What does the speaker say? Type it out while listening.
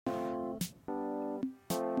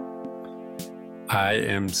I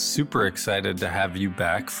am super excited to have you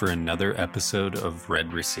back for another episode of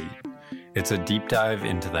Red Receipt. It's a deep dive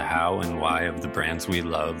into the how and why of the brands we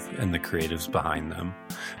love and the creatives behind them.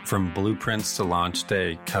 From blueprints to launch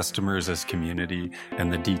day, customers as community,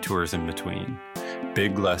 and the detours in between.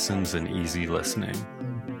 Big lessons and easy listening.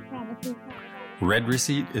 Red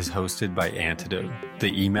Receipt is hosted by Antidote,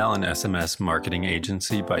 the email and SMS marketing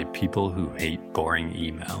agency by people who hate boring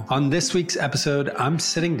email. On this week's episode, I'm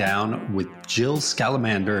sitting down with Jill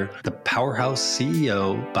Scalamandre, the powerhouse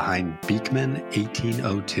CEO behind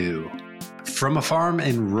beekman1802. From a farm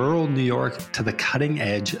in rural New York to the cutting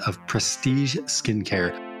edge of prestige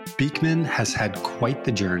skincare, Beekman has had quite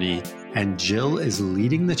the journey, and Jill is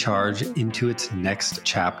leading the charge into its next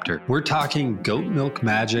chapter. We're talking goat milk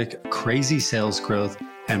magic, crazy sales growth,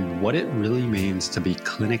 and what it really means to be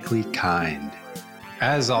clinically kind.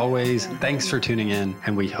 As always, thanks for tuning in,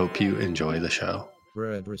 and we hope you enjoy the show.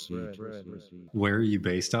 Red Receipt. Where are you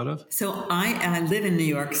based out of? So I live in New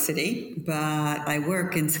York City, but I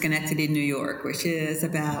work in Schenectady, New York, which is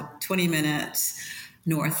about 20 minutes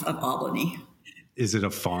north of Albany. Is it a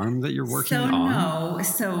farm that you're working on? No.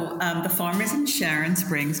 So the farm is in Sharon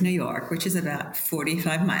Springs, New York, which is about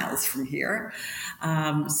 45 miles from here.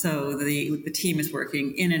 So the team is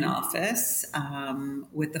working in an office,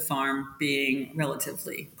 with the farm being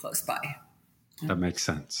relatively close by. That makes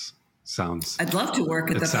sense. I'd love to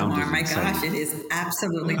work at the farm. My gosh, it is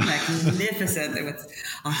absolutely magnificent. There was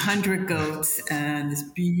 100 goats and this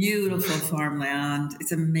beautiful farmland.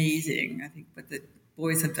 It's amazing. I think what the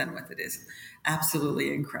boys have done with it is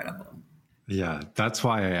absolutely incredible. Yeah, that's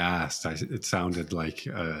why I asked. It sounded like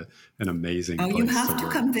an amazing place. You have to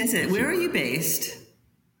come visit. Where are you based?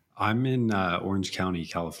 I'm in Orange County,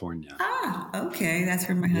 California. Okay. That's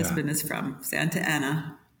where my husband is from, Santa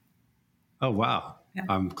Ana. Oh, wow. Yeah.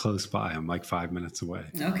 I'm close by. I'm like 5 minutes away.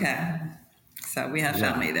 Okay. So we have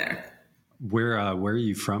family there. Where are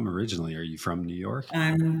you from originally? Are you from New York?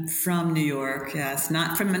 I'm from New York, yes.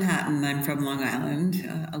 Not from Manhattan. I'm from Long Island,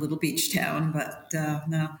 a little beach town. But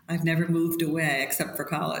no, I've never moved away except for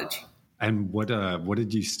college. And what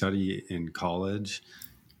did you study in college?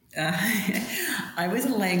 I was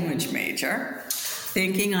a language major,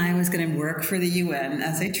 thinking I was going to work for the UN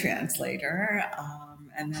as a translator.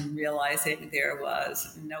 And then realizing there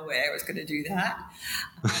was no way I was going to do that.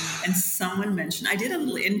 And someone mentioned, I did a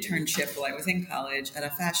little internship while I was in college at a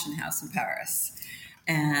fashion house in Paris.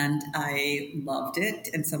 And I loved it.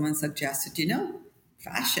 And someone suggested,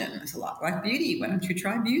 fashion is a lot like beauty. Why don't you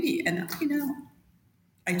try beauty? And,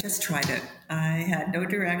 I just tried it. I had no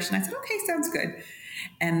direction. I said, okay, sounds good.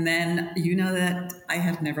 And then that I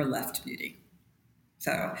have never left beauty.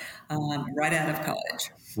 So right out of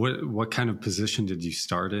college. What kind of position did you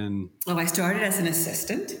start in? Well, I started as an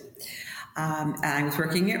assistant. I was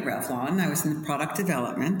working at Revlon. I was in product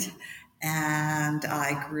development. And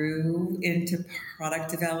I grew into product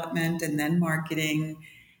development and then marketing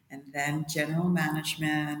and then general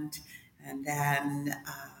management. And then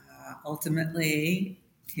ultimately,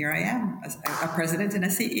 here I am, as a president and a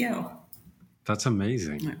CEO. That's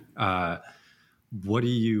amazing.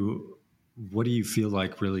 What do you feel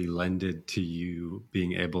like really lended to you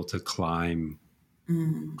being able to climb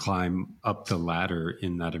up the ladder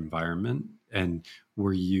in that environment? And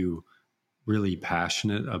were you really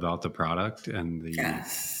passionate about the product and the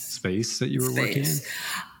space that you were working in?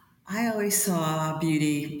 I always saw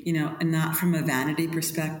beauty, and not from a vanity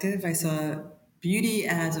perspective. I saw beauty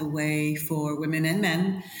as a way for women and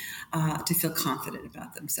men to feel confident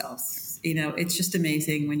about themselves. It's just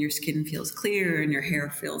amazing when your skin feels clear and your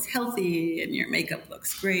hair feels healthy and your makeup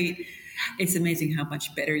looks great. It's amazing how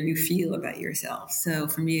much better you feel about yourself. So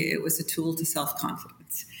for me, it was a tool to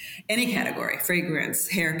self-confidence. Any category, fragrance,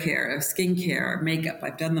 hair care, skincare, makeup,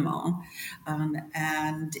 I've done them all.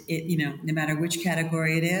 And it, no matter which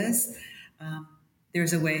category it is,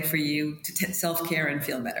 there's a way for you to self-care and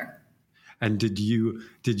feel better. And did you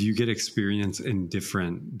get experience in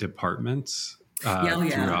different departments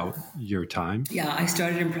throughout your time? Yeah, I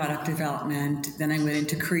started in product development. Then I went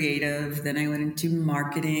into creative. Then I went into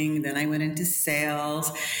marketing. Then I went into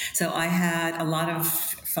sales. So I had a lot of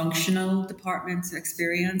functional departments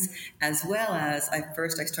experience, as well as I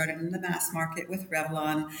started in the mass market with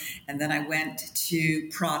Revlon. And then I went to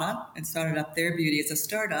product and started up their beauty as a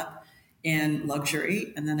startup in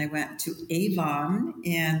luxury. And then I went to Avon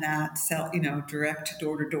and that direct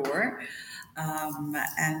door to door.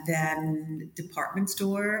 And then department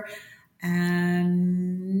store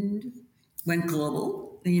and went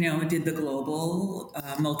global, did the global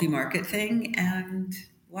multi-market thing. And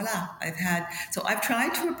voila, I've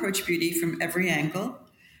tried to approach beauty from every angle,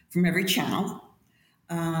 from every channel.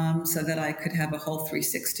 so that I could have a whole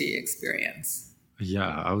 360 experience.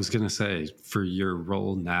 Yeah, I was going to say for your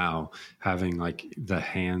role now, having like the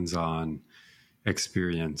hands-on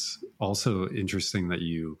experience. Also interesting that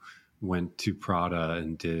you went to Prada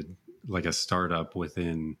and did like a startup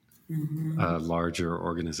within a larger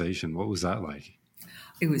organization. What was that like?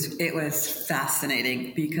 It was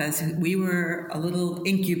fascinating because we were a little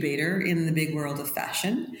incubator in the big world of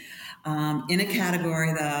fashion, in a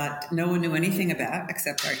category that no one knew anything about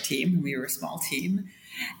except our team. We were a small team.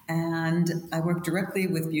 And I worked directly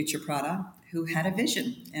with Future Prada, who had a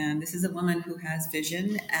vision. And this is a woman who has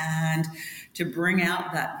vision. And to bring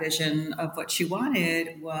out that vision of what she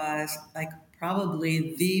wanted was like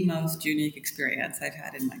probably the most unique experience I've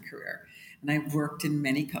had in my career. And I've worked in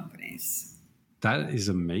many companies. That is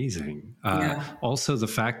amazing. Yeah. Also, the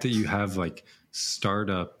fact that you have like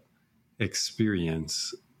startup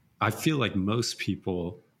experience, I feel like most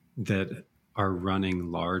people that are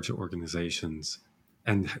running large organizations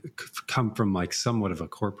and come from like somewhat of a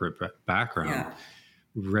corporate background Yeah.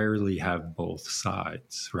 rarely have both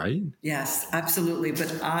sides, right? Yes, absolutely.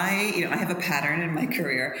 But I have a pattern in my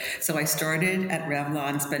career. So I started at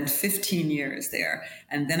Revlon, spent 15 years there.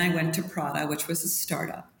 And then I went to Prada, which was a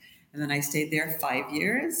startup. And then I stayed there 5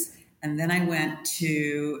 years. And then I went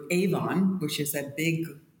to Avon, which is a big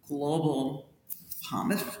global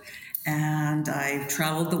behemoth. And I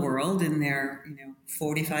traveled the world in their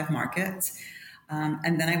 45 markets.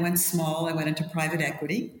 And then I went small. I went into private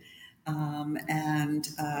equity. And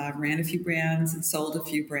ran a few brands and sold a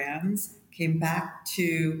few brands. Came back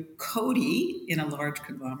to Coty in a large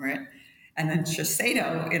conglomerate, and then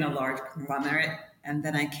Shiseido in a large conglomerate, and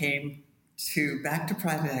then I came back to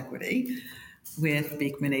private equity with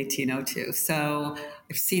Beekman 1802. So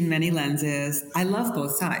I've seen many lenses. I love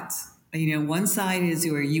both sides. One side is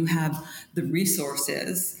where you have the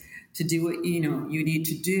resources to do what you need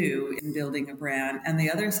to do in building a brand, and the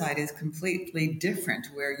other side is completely different,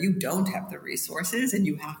 where you don't have the resources and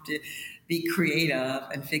you have to be creative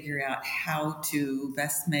and figure out how to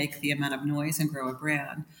best make the amount of noise and grow a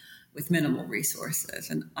brand with minimal resources.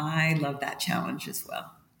 And I love that challenge as well.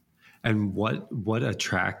 And what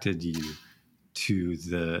attracted you to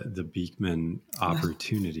the Beekman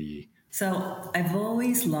opportunity? So I've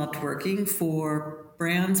always loved working for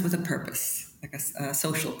brands with a purpose, like a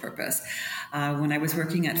social purpose. When I was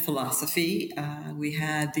working at Philosophy, we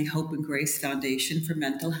had the Hope and Grace Foundation for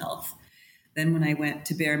Mental Health. Then when I went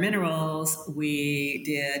to Bare Minerals, we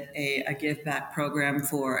did a give back program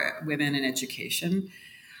for women in education.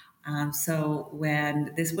 So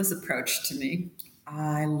when this was approached to me,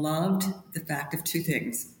 I loved the fact of two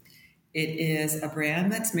things. It is a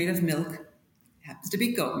brand that's made of milk, happens to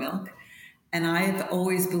be goat milk. And I've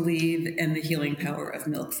always believed in the healing power of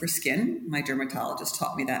milk for skin. My dermatologist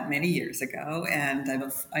taught me that many years ago, and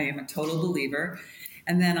I am a total believer.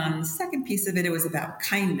 And then on the second piece of it, it was about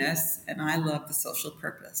kindness, and I love the social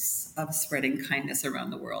purpose of spreading kindness around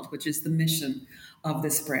the world, which is the mission of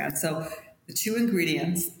this brand. So the two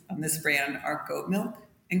ingredients on this brand are goat milk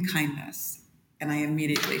and kindness, and I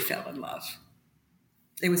immediately fell in love.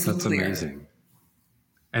 It was so clear. That's amazing.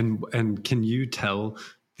 And can you tell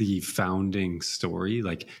the founding story,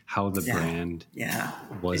 like how the brand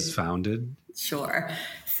was founded? Sure.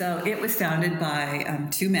 So it was founded by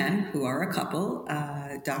two men who are a couple,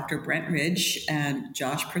 Dr. Brent Ridge and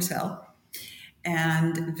Josh Purcell.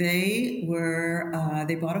 And they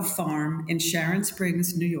bought a farm in Sharon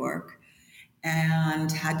Springs, New York,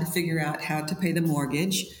 and had to figure out how to pay the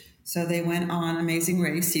mortgage. So they went on Amazing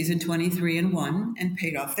Race season 23 and won and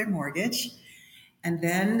paid off their mortgage. And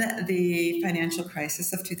then the financial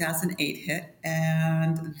crisis of 2008 hit,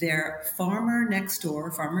 and their farmer next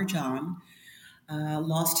door, Farmer John,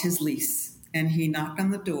 lost his lease. And he knocked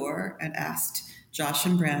on the door and asked Josh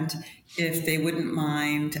and Brent if they wouldn't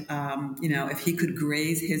mind, if he could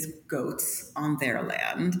graze his goats on their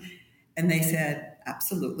land. And they said,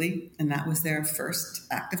 absolutely. And that was their first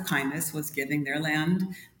act of kindness, was giving their land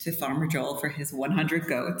to Farmer Joel for his 100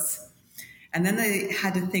 goats. And then they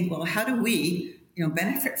had to think, well, how do we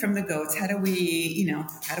benefit from the goats? How do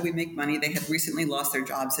we make money? They had recently lost their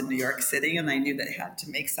jobs in New York City, and they knew they had to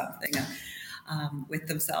make something with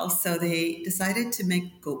themselves. So they decided to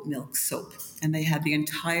make goat milk soap. And they had the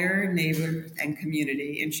entire neighborhood and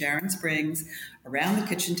community in Sharon Springs around the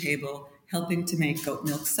kitchen table helping to make goat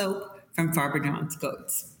milk soap from Farmer John's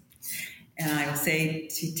goats. And I will say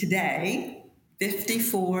today,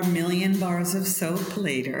 54 million bars of soap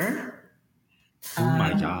later, Oh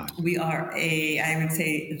my God. We are I would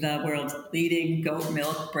say, the world's leading goat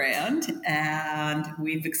milk brand, and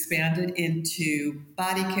we've expanded into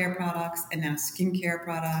body care products and now skincare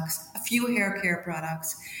products, a few hair care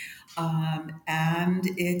products, and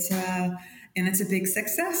it's a big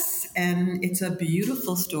success, and it's a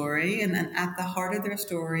beautiful story. And then at the heart of their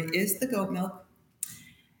story is the goat milk,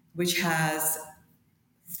 which has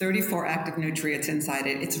 34 active nutrients inside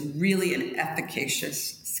it. It's really an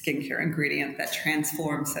efficacious skincare ingredient that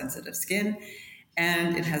transforms sensitive skin,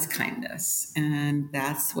 and it has kindness. And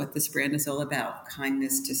that's what this brand is all about: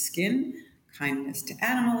 kindness to skin, kindness to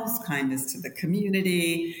animals, kindness to the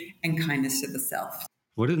community, and kindness to the self.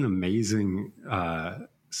 What an amazing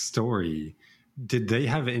story. Did they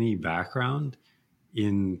have any background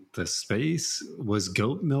in the space? Was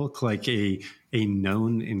goat milk like a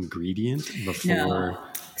known ingredient before? No.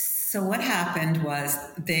 So what happened was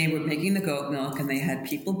they were making the goat milk, and they had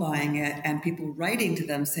people buying it and people writing to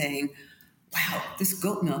them saying, wow, this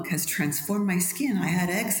goat milk has transformed my skin. I had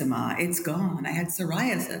eczema, it's gone. I had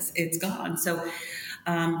psoriasis, it's gone. So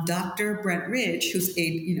Dr. Brent Ridge, who's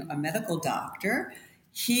a medical doctor,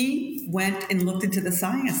 he went and looked into the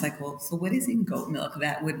science, like, well, so what is in goat milk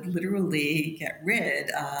that would literally get rid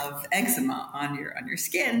of eczema on your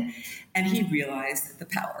skin? And he realized the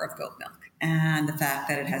power of goat milk and the fact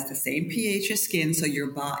that it has the same pH as skin, so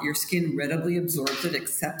your skin readily absorbs it,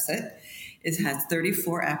 accepts it. It has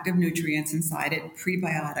 34 active nutrients inside it: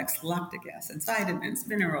 prebiotics, lactic acids, vitamins,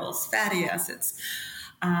 minerals, fatty acids,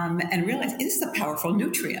 and realized it is a powerful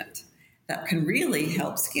nutrient that can really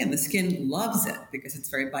help skin. The skin loves it because it's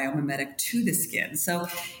very biomimetic to the skin. So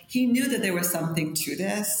he knew that there was something to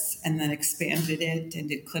this, and then expanded it and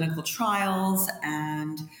did clinical trials,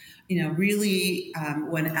 and really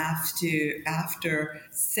went after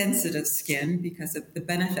sensitive skin, because the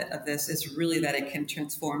benefit of this is really that it can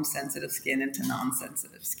transform sensitive skin into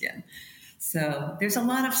non-sensitive skin. So there's a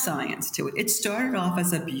lot of science to it. It started off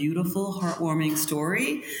as a beautiful, heartwarming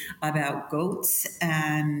story about goats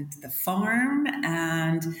and the farm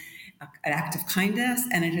and an act of kindness,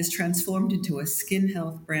 and it has transformed into a skin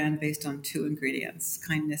health brand based on two ingredients: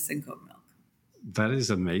 kindness and goat milk. That is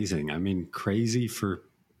amazing. I mean, crazy for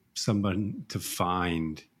someone to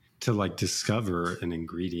like discover an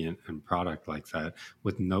ingredient and product like that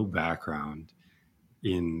with no background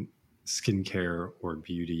in skincare or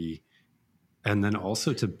beauty, and then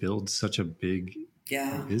also to build such a big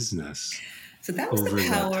business. So that was the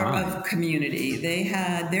power of community. They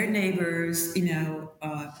had their neighbors,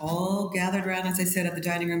 all gathered around, as I said, at the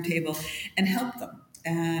dining room table and helped them.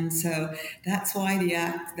 And so that's why the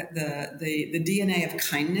DNA of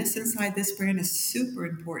kindness inside this brand is super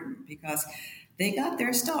important, because they got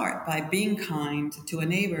their start by being kind to a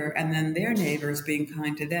neighbor, and then their neighbors being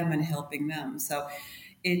kind to them and helping them. So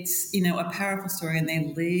it's a powerful story, and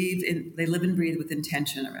they live and breathe with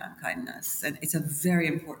intention around kindness, and it's a very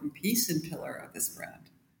important piece and pillar of this brand.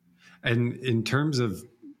 And in terms of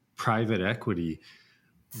private equity,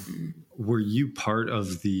 were you part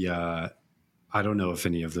of the? I don't know if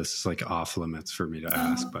any of this is like off limits for me to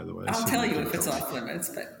ask, by the way. I'll tell you if it's off limits,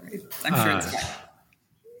 but I'm sure it's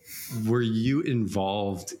fine. Were you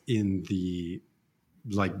involved in the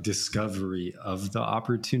discovery of the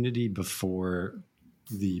opportunity before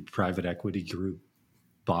the private equity group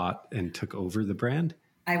bought and took over the brand?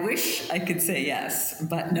 I wish I could say yes,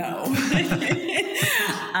 but no.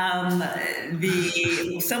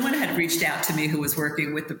 Someone had reached out to me who was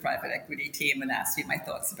working with the private equity team and asked me my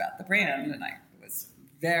thoughts about the brand, and I was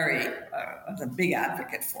a big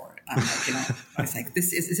advocate for it. I was like,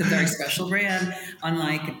 this is a very special brand,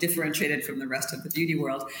 unlike differentiated from the rest of the beauty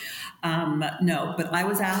world. No, but I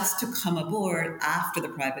was asked to come aboard after the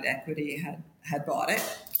private equity had bought it,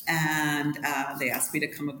 and they asked me to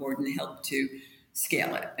come aboard and help to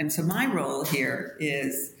scale it. And so my role here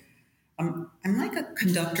is I'm like a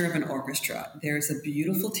conductor of an orchestra. There's a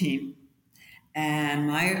beautiful team, and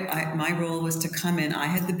my role was to come in. I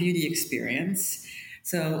had the beauty experience.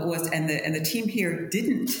 So it was, and the team here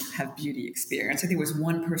didn't have beauty experience. I think there was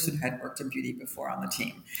one person who had worked in beauty before on the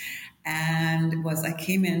team, and I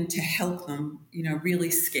came in to help them,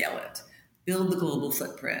 really scale it, build the global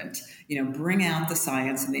footprint, bring out the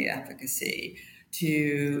science and the efficacy,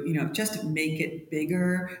 to just make it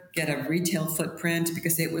bigger, get a retail footprint,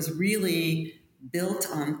 because it was really built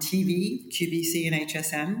on TV, QVC, and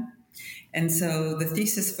HSN. And so the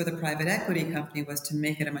thesis for the private equity company was to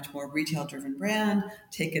make it a much more retail-driven brand,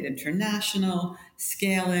 take it international,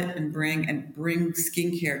 scale it, and bring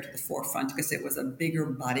skincare to the forefront, because it was a bigger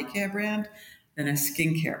body care brand than a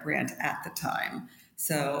skincare brand at the time.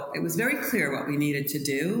 So it was very clear what we needed to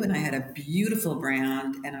do, and I had a beautiful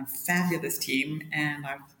brand and a fabulous team, and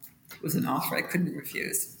it was an offer I couldn't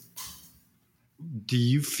refuse. Do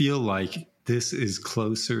you feel like this is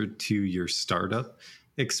closer to your startup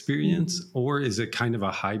experience, or is it kind of a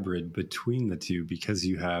hybrid between the two because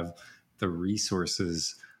you have the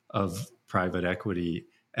resources of private equity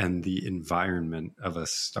and the environment of a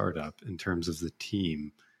startup in terms of the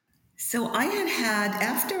team? So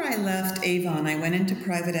after I left Avon, I went into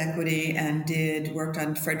private equity and worked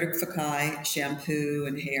on Frederick Fekkai shampoo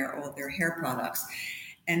and all their hair products.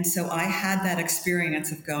 And so I had that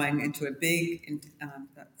experience of going into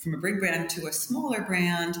from a big brand to a smaller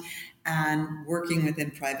brand and working within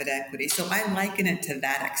private equity. So I liken it to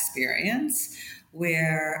that experience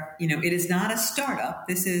where, it is not a startup.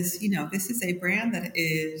 This is a brand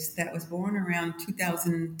that was born around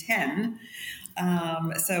 2010.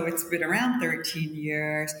 So it's been around 13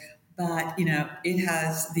 years, but, it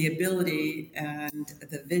has the ability and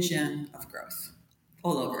the vision of growth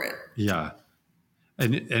all over it. Yeah.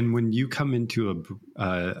 And when you come into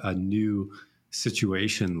a new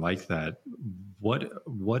situation like that,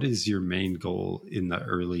 what is your main goal in the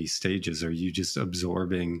early stages? Are you just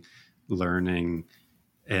absorbing, learning,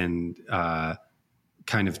 and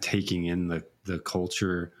kind of taking in the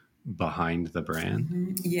culture behind the brand?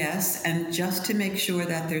 Mm-hmm. Yes, and just to make sure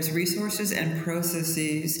that there's resources and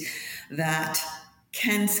processes that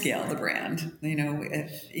can scale the brand.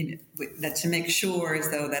 That to make sure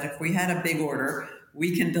as though that if we had a big order,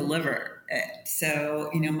 we can deliver it.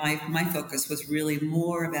 So, my focus was really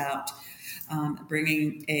more about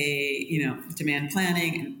bringing a, demand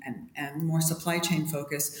planning and more supply chain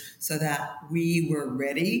focus so that we were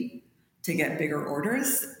ready to get bigger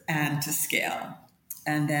orders and to scale.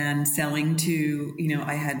 And then selling to,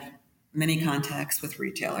 I had many contacts with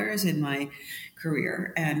retailers in my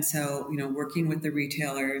career. And so, working with the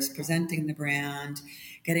retailers, presenting the brand,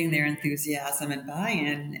 getting their enthusiasm and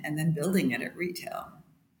buy-in, and then building it at retail.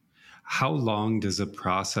 How long does a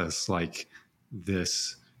process like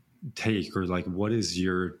this take, or like what is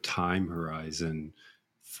your time horizon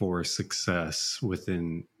for success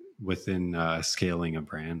within scaling a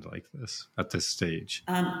brand like this at this stage?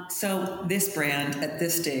 So this brand at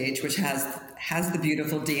this stage, which has the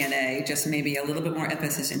beautiful DNA, just maybe a little bit more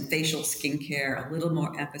emphasis in facial skincare, a little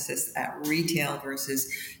more emphasis at retail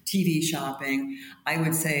versus TV shopping, I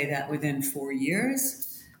would say that within 4 years,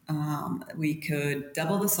 we could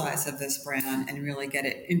double the size of this brand and really get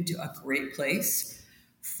it into a great place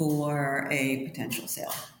for a potential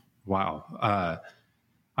sale. Wow.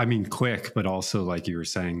 I mean, quick, but also like you were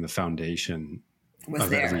saying, the foundation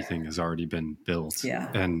of everything has already been built. Yeah.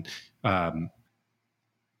 And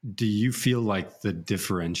do you feel like the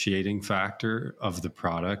differentiating factor of the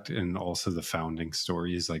product and also the founding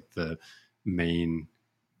story is like the main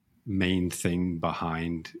thing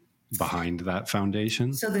behind that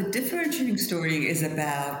foundation? So the differentiating story is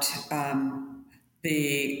about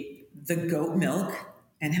the goat milk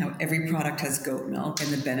and how every product has goat milk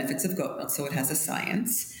and the benefits of goat milk. So it has a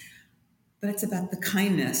science, but it's about the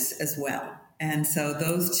kindness as well. And so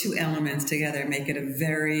those two elements together make it a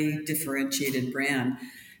very differentiated brand.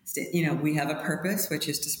 We have a purpose, which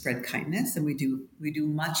is to spread kindness, and we do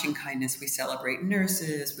much in kindness. We celebrate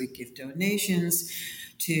nurses, we give donations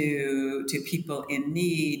to people in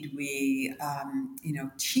need. We,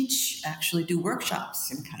 teach, actually do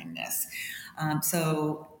workshops in kindness.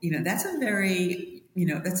 So that's a very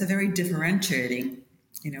differentiating,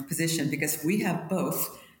 position, because we have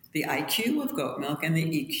both the IQ of goat milk and the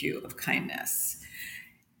EQ of kindness.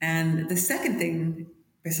 And the second thing,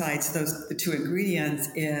 besides the two ingredients,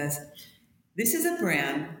 is this is a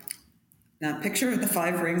brand. Now, picture the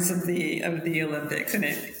 5 rings of the Olympics, and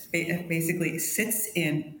it basically sits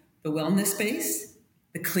in the wellness space,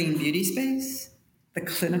 the clean beauty space, the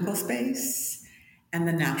clinical space, and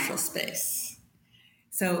the natural space.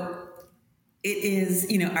 So it is,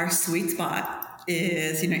 our sweet spot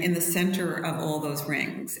is, in the center of all those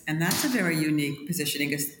rings. And that's a very unique positioning,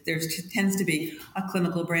 because there tends to be a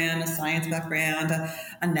clinical brand, a science-backed brand,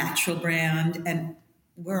 a natural brand, and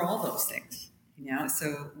we're all those things,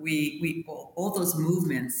 So we all those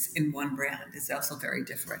movements in one brand is also very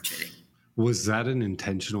differentiating. Was that an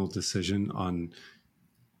intentional decision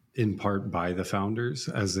in part by the founders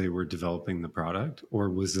as they were developing the product, or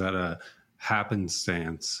was that a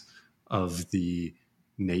happenstance of the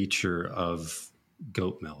nature of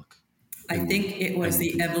goat milk? I think it was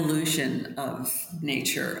the evolution of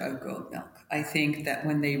nature of goat milk. I think that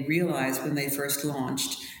when they first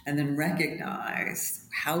launched and then recognized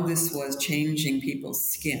how this was changing people's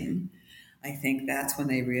skin, I think that's when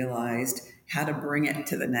they realized how to bring it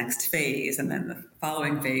to the next phase and then the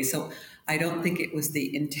following phase. So I don't think it was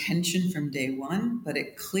the intention from day one, but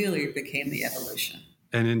it clearly became the evolution.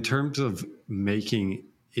 And in terms of making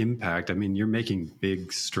impact, I mean, you're making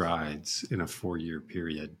big strides in a 4-year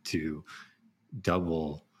period to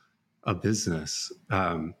double a business.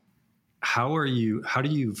 How do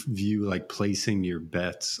you view like placing your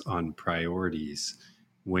bets on priorities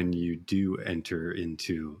when you do enter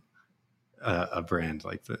into a brand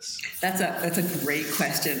like this? That's a great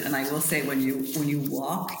question, and I will say when you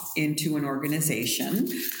walk into an organization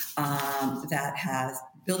that has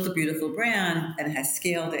built a beautiful brand and has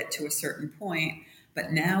scaled it to a certain point,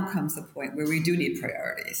 but now comes the point where we do need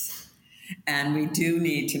priorities. And we do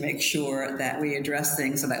need to make sure that we address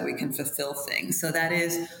things so that we can fulfill things. So that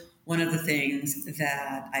is one of the things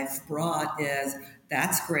that I've brought is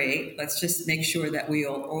that's great. Let's just make sure that we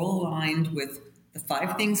are all aligned with the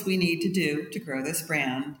 5 things we need to do to grow this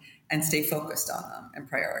brand and stay focused on them and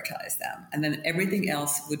prioritize them. And then everything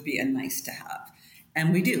else would be a nice to have.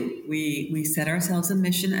 And we do. We set ourselves a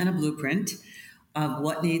mission and a blueprint of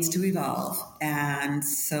what needs to evolve. And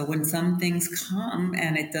so when some things come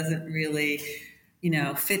and it doesn't really,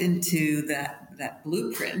 fit into that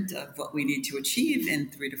blueprint of what we need to achieve in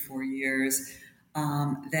 3 to 4 years,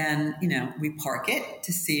 then, we park it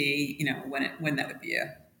to see, when that would be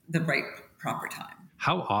the right proper time.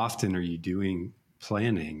 How often are you doing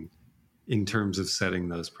planning in terms of setting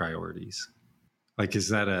those priorities? Like, is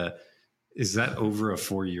that over a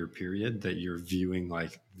 4-year period that you're viewing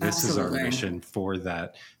like this Absolutely. is our mission for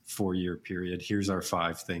that 4-year period? Here's our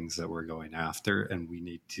 5 things that we're going after, and we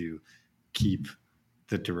need to keep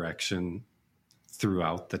the direction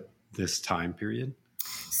throughout this time period?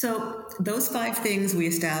 So those 5 things we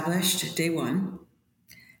established day one,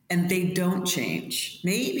 and they don't change.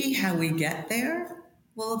 Maybe how we get there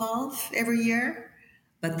will evolve every year,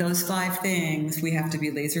 but those 5 things we have to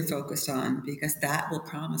be laser focused on because that will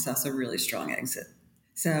promise us a really strong exit.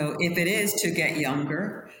 So if it is to get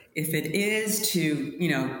younger, if it is to,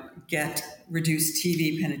 get reduced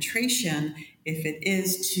TV penetration, if it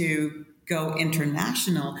is to go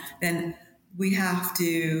international, then we have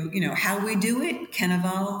to, how we do it can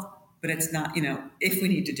evolve, but it's not, if we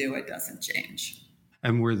need to do it, doesn't change.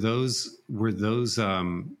 And were those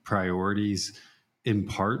priorities in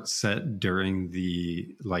part set during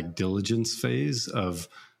the like diligence phase of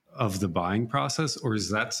the buying process, or is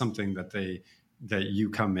that something that you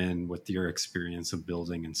come in with your experience of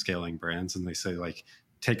building and scaling brands and they say like,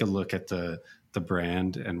 take a look at the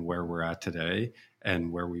brand and where we're at today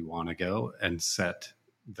and where we want to go and set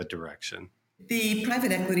the direction? The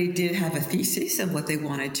private equity did have a thesis of what they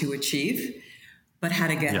wanted to achieve, but how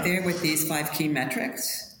to get there with these 5 key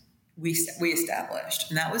metrics, we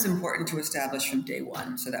established. And that was important to establish from day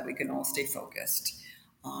one so that we can all stay focused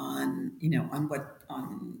on,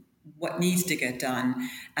 on what needs to get done.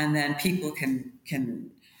 And then people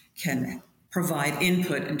can provide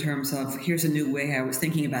input in terms of, here's a new way I was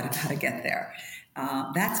thinking about it, how to get there.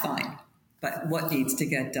 That's fine. But what needs to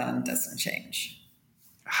get done doesn't change.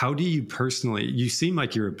 How do you personally, you seem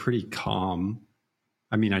like you're a pretty calm,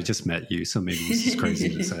 I mean, I just met you, so maybe this is crazy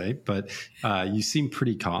to say, but you seem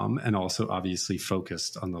pretty calm and also obviously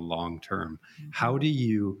focused on the long term. How do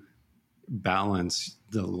you balance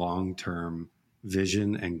the long-term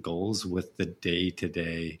vision and goals with the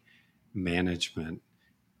day-to-day management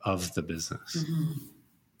of the business? Mm-hmm.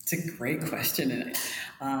 It's a great question.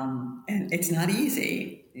 And it's not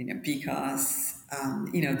easy, because,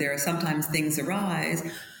 there are sometimes things arise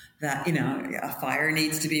that, a fire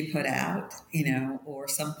needs to be put out, or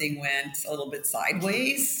something went a little bit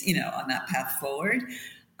sideways, on that path forward.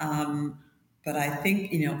 But I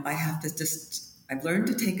think, I have to I've learned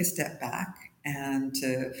to take a step back and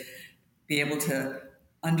to be able to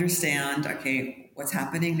understand, okay, what's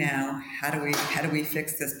happening now? How do we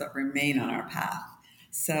fix this, but remain on our path?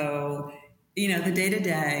 So, the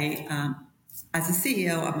day-to-day, as a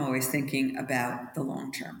CEO, I'm always thinking about the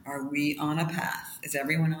long term. Are we on a path? Is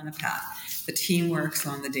everyone on a path? The team works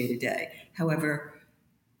on the day-to-day. However,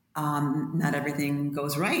 not everything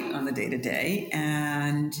goes right on the day-to-day.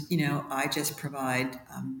 And, I just provide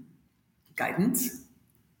guidance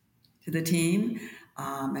to the team.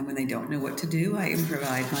 And when they don't know what to do, I can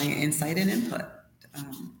provide my insight and input.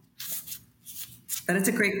 But it's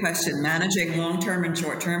a great question. Managing long-term and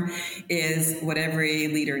short-term is what every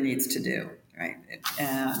leader needs to do, right?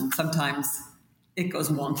 And sometimes it goes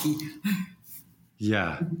wonky.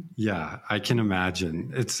 Yeah, I can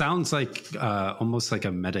imagine. It sounds like almost like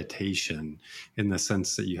a meditation in the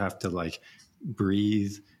sense that you have to like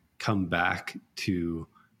breathe, come back to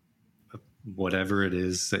whatever it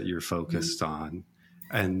is that you're focused on,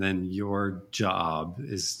 And then your job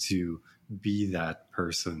is to be that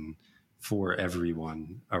person for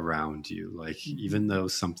everyone around you. Like, even though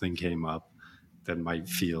something came up that might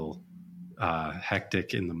feel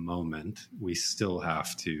hectic in the moment, we still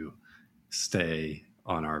have to stay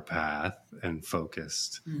on our path and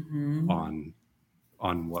focused on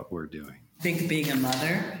what we're doing. I think being a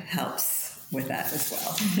mother helps with that as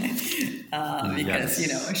well. Because,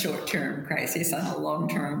 a short-term crisis on a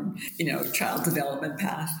long-term, child development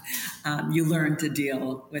path, you learn to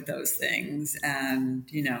deal with those things and,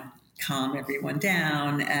 calm everyone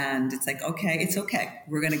down. And it's like, okay, it's okay.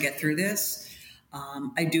 We're going to get through this.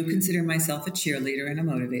 I do consider myself a cheerleader and a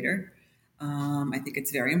motivator. I think it's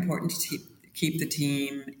very important to keep the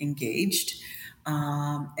team engaged,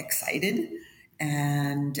 excited,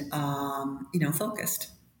 and, focused.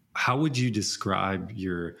 How would you describe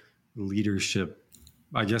your leadership?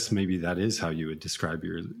 I guess maybe that is how you would describe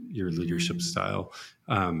your leadership style.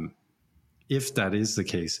 If that is the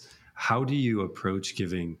case, how do you approach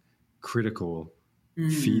giving critical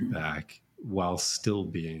feedback while still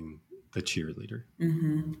being the cheerleader?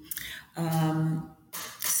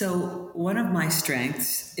 So one of my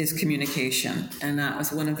strengths is communication. And that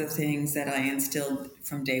was one of the things that I instilled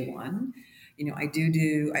from day one. I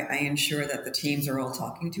ensure that the teams are all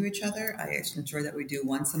talking to each other. I ensure that we do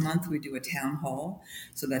once a month, we do a town hall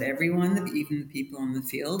so that everyone, even the people in the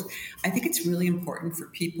field, I think it's really important for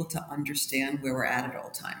people to understand where we're at all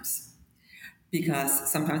times. Because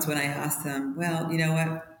sometimes when I ask them, well, you know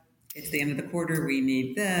what? It's the end of the quarter, we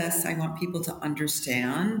need this. I want people to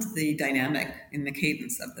understand the dynamic in the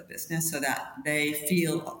cadence of the business so that they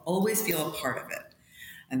always feel a part of it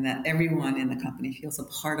and that everyone in the company feels a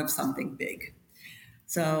part of something big.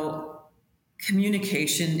 So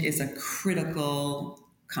communication is a critical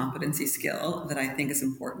competency skill that I think is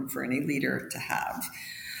important for any leader to have.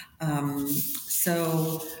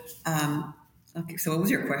 Okay, so what was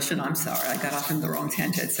your question? I'm sorry, I got off in the wrong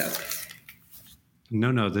tangent.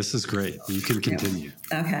 No, this is great. You can continue.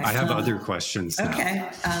 Okay. I have other questions now. Okay.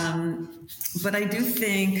 But I do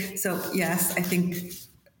think, yes, I think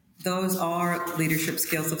those are leadership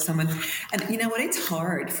skills of someone. And you know what? It's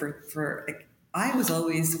hard for I was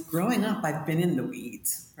always growing up, I've been in the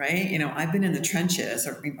weeds, right? I've been in the trenches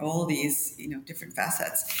or all these, different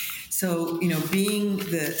facets. So, being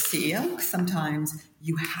the CEO, sometimes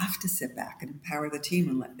you have to sit back and empower the team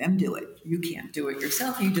and let them do it. You can't do it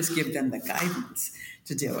yourself. You just give them the guidance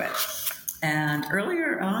to do it. And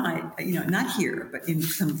earlier on, not here, but in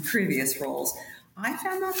some previous roles, I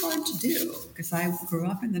found that hard to do because I grew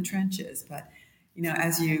up in the trenches. But,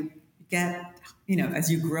 as you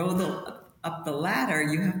grow up the ladder,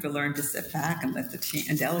 you have to learn to sit back and let the team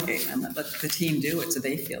and delegate and let the team do it so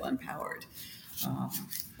they feel empowered.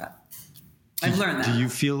 But I've learned that. Do you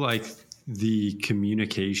feel like the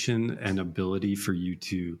communication and ability for you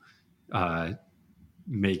to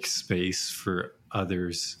make space for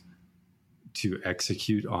others to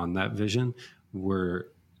execute on that vision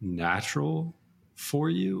were natural for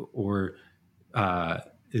you, or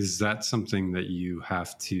is that something that you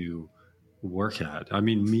have to work at? I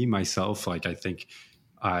mean, me, myself, I think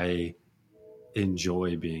I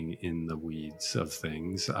enjoy being in the weeds of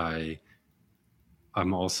things.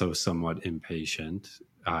 I'm also somewhat impatient.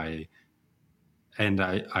 I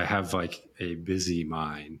have a busy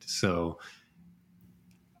mind. So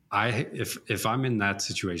if I'm in that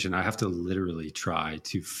situation, I have to literally try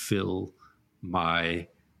to fill my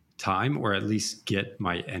time or at least get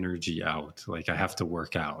my energy out. I have to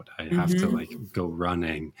work out. I have to go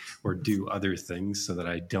running or do other things so that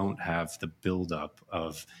I don't have the buildup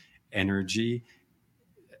of energy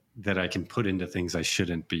that I can put into things I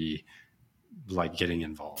shouldn't be getting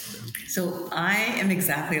involved in. So I am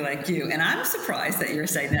exactly like you. And I'm surprised that you're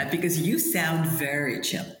saying that because you sound very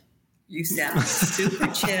chill. You sound super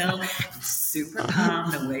chill, super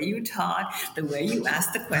calm, the way you talk, the way you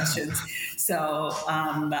ask the questions. So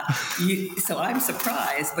I'm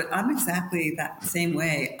surprised, but I'm exactly that same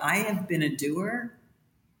way. I have been a doer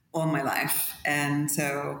all my life. And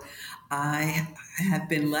so I have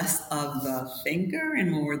been less of the thinker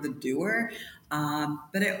and more the doer.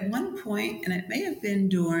 But at one point, and it may have been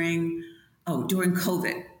during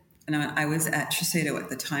COVID, and I was at Shiseido at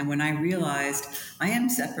the time when I realized I am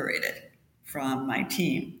separated from my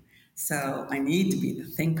team. So I need to be the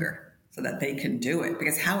thinker so that they can do it.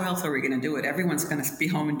 Because how else are we going to do it? Everyone's going to be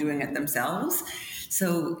home and doing it themselves.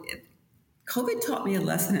 So COVID taught me a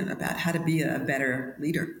lesson about how to be a better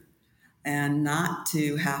leader and not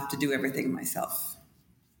to have to do everything myself.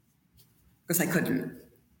 Because I couldn't.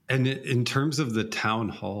 And in terms of the town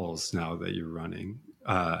halls now that you're running,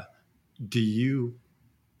 do you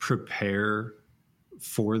prepare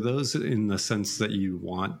for those in the sense that you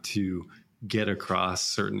want to get across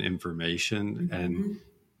certain information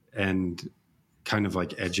and kind of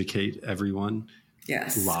like educate everyone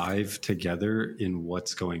live together in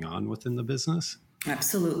what's going on within the business?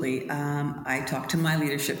 Absolutely. I talk to my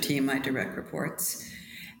leadership team, my direct reports,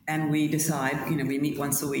 and we decide, we meet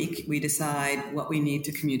once a week. We decide what we need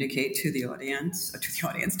to communicate to the audience,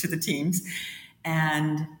 to the teams.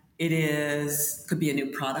 And could be a new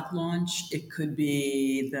product launch. It could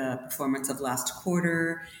be the performance of last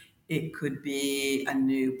quarter. It could be a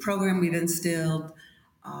new program we've instilled.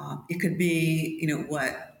 It could be,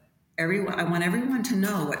 I want everyone to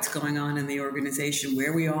know what's going on in the organization,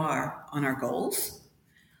 where we are on our goals,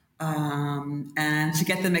 and to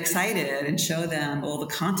get them excited and show them all the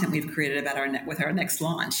content we've created about with our next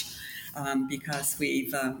launch. Because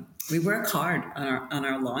we work hard on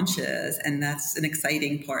our launches, and that's an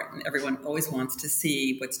exciting part. And everyone always wants to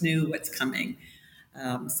see what's new, what's coming.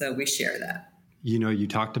 So we share that. You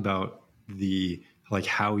talked about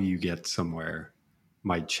how you get somewhere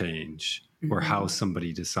might change, or how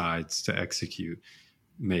somebody decides to execute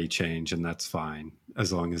may change, and that's fine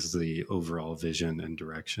as long as the overall vision and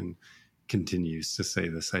direction continues to stay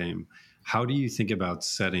the same. How do you think about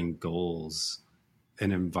setting goals,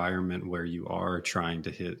 an environment where you are trying to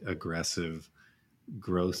hit aggressive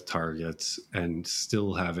growth targets and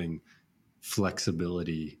still having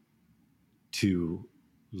flexibility to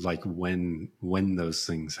when those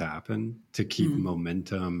things happen, to keep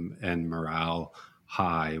momentum and morale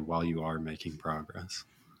high while you are making progress?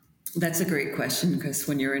 That's a great question, because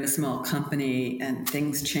when you're in a small company and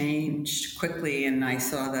things change quickly, and I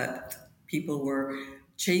saw that people were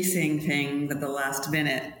chasing things at the last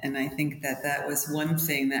minute, and I think that was one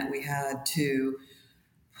thing that we had to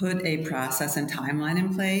put a process and timeline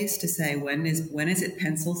in place to say, when is it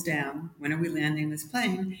pencils down? When are we landing this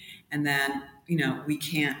plane? And then, we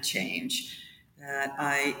can't change. That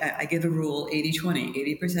I give a rule,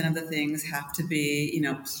 80-20. 80% of the things have to be,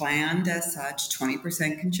 planned as such.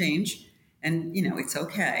 20% can change, and, it's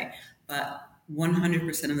okay. But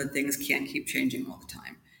 100% of the things can't keep changing all the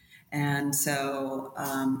time. And so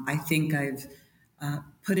I think I've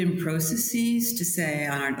put in processes to say,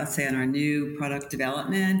 let's say on our new product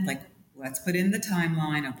development, let's put in the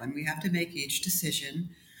timeline of when we have to make each decision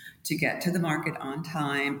to get to the market on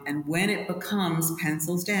time. And when it becomes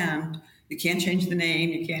pencils down, you can't change the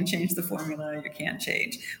name, you can't change the formula, you can't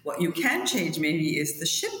change. What you can change maybe is the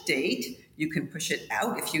ship date. You can push it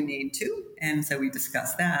out if you need to. And so we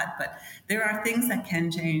discussed that. But there are things that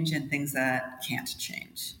can change and things that can't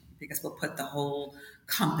change, because we'll put the whole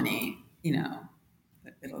company,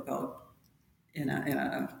 it'll go in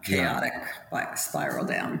a chaotic spiral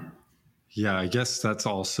down. Yeah, I guess that's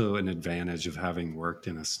also an advantage of having worked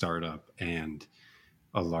in a startup and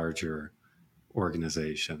a larger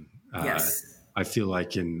organization. Yes. I feel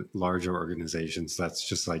like in larger organizations, that's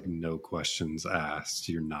just no questions asked.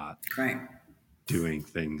 You're not doing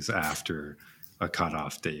things after a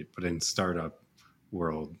cutoff date. But in startup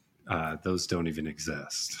world, those don't even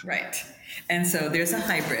exist. Right. And so there's a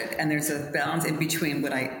hybrid, and there's a balance in between.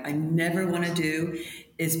 What I never want to do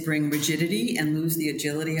is bring rigidity and lose the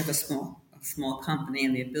agility of a small company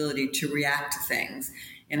and the ability to react to things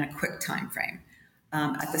in a quick time frame.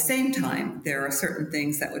 At the same time, there are certain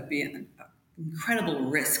things that would be an incredible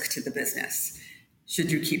risk to the business should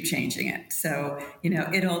you keep changing it. So,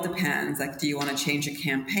 it all depends. Do you want to change a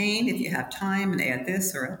campaign if you have time and add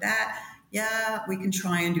this or add that? Yeah, we can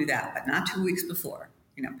try and do that, but not 2 weeks before.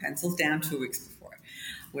 Pencils down 2 weeks before.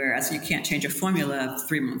 Whereas you can't change a formula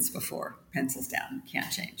 3 months before. Pencils down, can't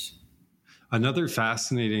change. Another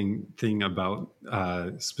fascinating thing about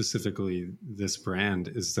specifically this brand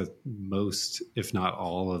is that most, if not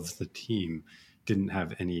all, of the team didn't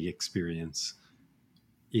have any experience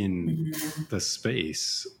in the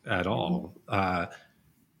space at all.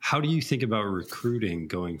 How do you think about recruiting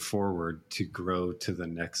going forward to grow to the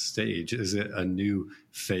next stage? Is it a new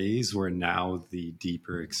phase where now the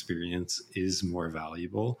deeper experience is more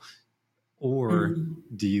valuable? Or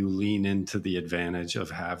do you lean into the advantage of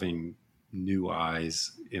having new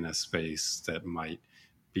eyes in a space that might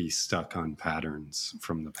be stuck on patterns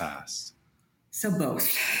from the past? So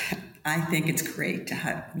both. I think it's great to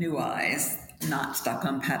have new eyes, not stuck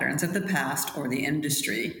on patterns of the past or the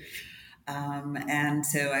industry. And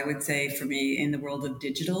so I would say for me, in the world of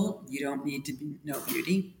digital, you don't need to know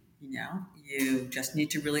beauty. You just need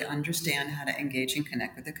to really understand how to engage and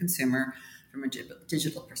connect with the consumer from a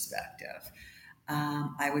digital perspective.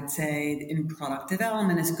 I would say in product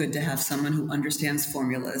development, it's good to have someone who understands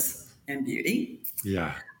formulas and beauty.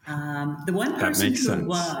 Yeah. The one person who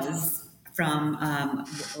was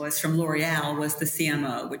was from L'Oreal, was the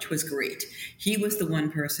CMO, which was great. He was the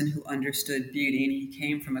one person who understood beauty, and he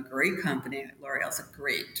came from a great company. L'Oreal's a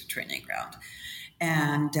great training ground,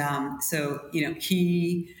 and so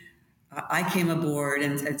I came aboard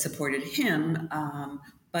and supported him.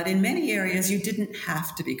 But in many areas, you didn't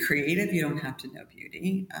have to be creative. You don't have to know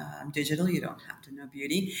beauty. Digital, you don't have to know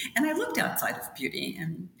beauty. And I looked outside of beauty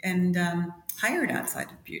and hired outside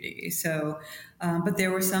of beauty. So, but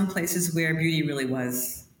there were some places where beauty really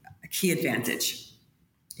was a key advantage,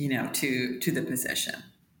 to the position.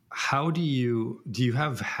 How do you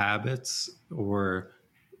have habits or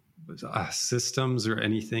systems or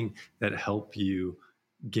anything that help you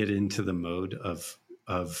get into the mode of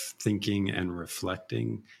thinking and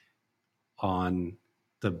reflecting on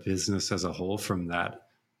the business as a whole from that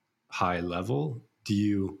high level? Do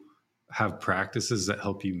you have practices that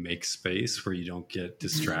help you make space where you don't get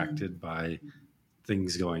distracted by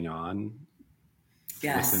things going on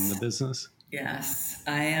within the business? Yes,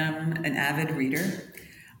 I am an avid reader.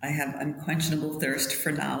 I have unquenchable thirst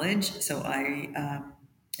for knowledge. So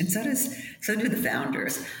and so do the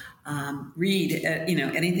founders. Read,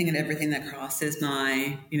 anything and everything that crosses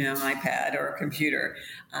my, iPad or computer,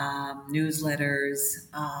 newsletters,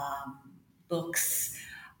 books.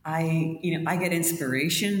 I get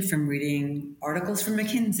inspiration from reading articles from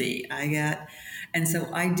McKinsey. And so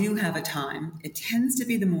I do have a time. It tends to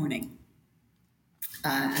be the morning.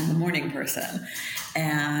 I'm a morning person.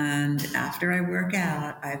 And after I work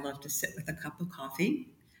out, I love to sit with a cup of coffee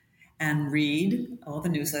and read all the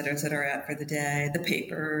newsletters that are out for the day, the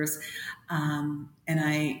papers, and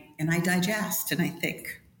I digest and I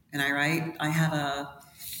think and I write. I have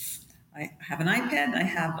an iPad. I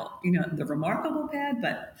have the remarkable pad,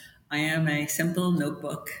 but I am a simple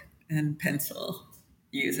notebook and pencil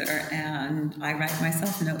user, and I write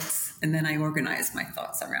myself notes, and then I organize my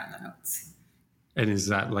thoughts around the notes. And is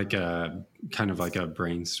that like a kind of like a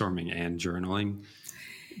brainstorming and journaling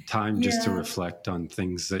time just to reflect on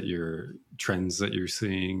things trends that you're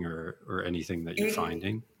seeing or anything that you're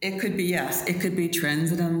finding? It could be, yes. It could be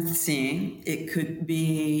trends that I'm seeing. It could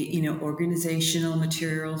be, organizational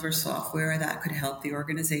materials or software that could help the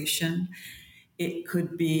organization. It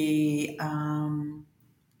could be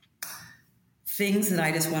things that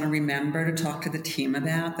I just want to remember to talk to the team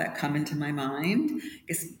about that come into my mind,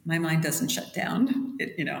 because my mind doesn't shut down.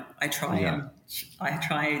 I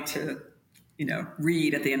try to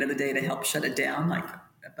read at the end of the day to help shut it down.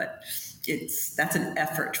 But that's an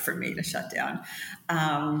effort for me to shut down.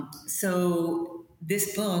 So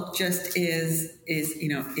this book just is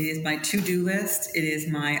it is my to-do list. It is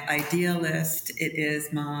my idea list. It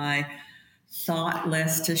is my thought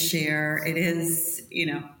list to share. It is,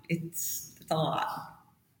 it's a lot.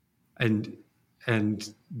 And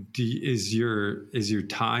is your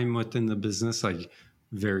time within the business like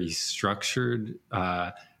very structured?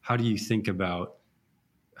 How do you think about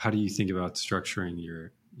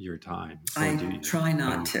structuring your time? I try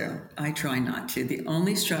not to. The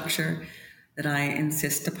only structure that I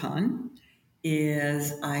insist upon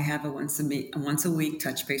is I have a once a week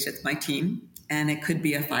touch base with my team, and it could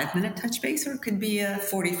be a 5-minute touch base or it could be a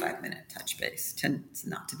 45-minute touch base. Tends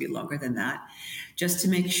not to be longer than that, just to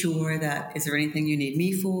make sure that, is there anything you need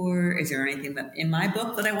me for? Is there anything that in my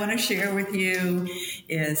book that I want to share with you?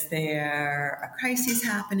 Is there a crisis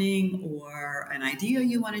happening or an idea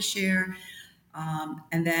you want to share?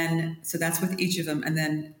 And then, so that's with each of them. And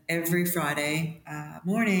then every Friday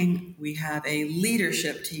morning, we have a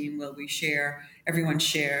leadership team where everyone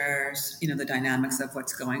shares, the dynamics of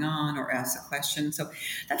what's going on or asks a question. So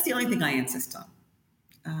that's the only thing I insist on.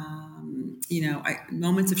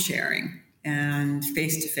 Moments of sharing and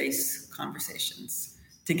face-to-face conversations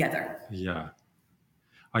together. Yeah.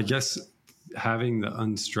 I guess having the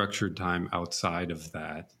unstructured time outside of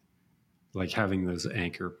that, like having those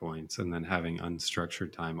anchor points and then having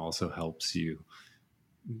unstructured time also helps you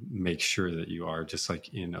make sure that you are just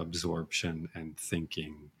like in absorption and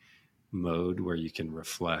thinking mode where you can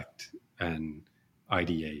reflect and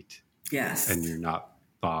ideate. Yes. And you're not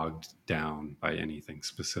bogged down by anything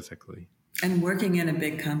specifically. And working in a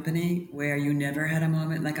big company where you never had a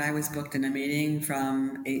moment, like I was booked in a meeting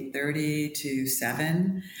from 8:30 to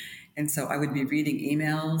 7. And so I would be reading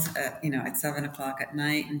emails at 7 o'clock at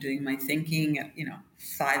night and doing my thinking at,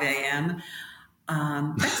 5 a.m.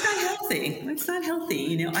 That's not healthy. It's not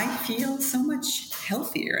healthy. I feel so much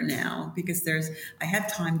healthier now because I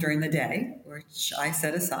have time during the day, which I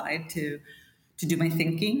set aside to do my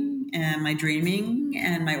thinking and my dreaming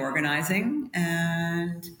and my organizing.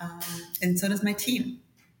 And so does my team.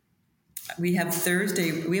 We have a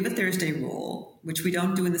Thursday rule, which we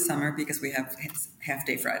don't do in the summer because we have half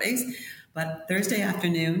day Fridays. But Thursday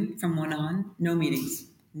afternoon from 1 on, no meetings.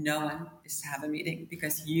 No one is to have a meeting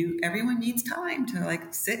because everyone needs time to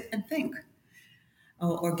like sit and think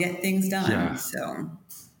or get things done. Yeah. So.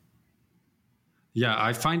 Yeah,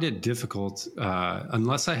 I find it difficult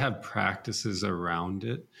unless I have practices around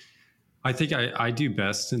it. I think I do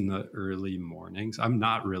best in the early mornings. I'm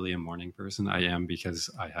not really a morning person. I am because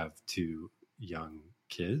I have 2 young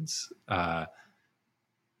kids.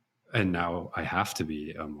 And now I have to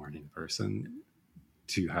be a morning person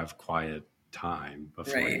to have quiet time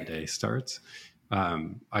before the day starts.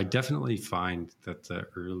 I definitely find that the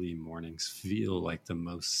early mornings feel like the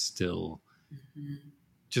most still,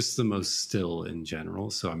 just the most still in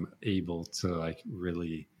general. So I'm able to like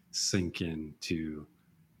really sink into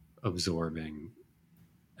absorbing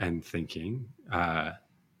and thinking.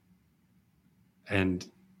 And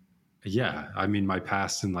yeah, I mean, my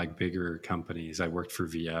past in like bigger companies, I worked for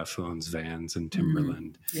VF, who owns Vans and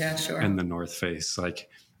Timberland. Yeah, sure. And the North Face. Like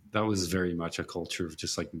that was very much a culture of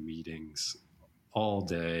just like meetings all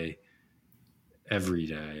day, every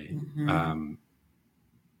day.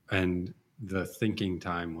 And the thinking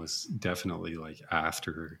time was definitely like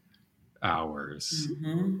after hours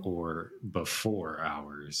or before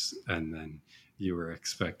hours. And then you were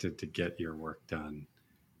expected to get your work done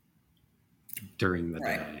during the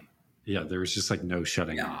day. Yeah, there was just like no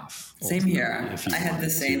shutting off. Same here. I had the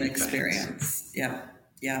same experience. Yeah.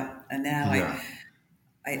 And now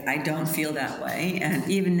I don't feel that way. And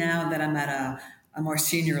even now that I'm at a more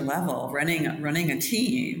senior level, running a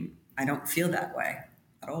team, I don't feel that way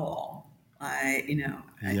at all.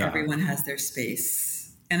 Everyone has their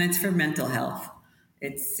space, and it's for mental health.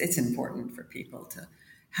 It's important for people to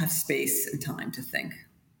have space and time to think.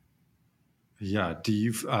 Yeah. Do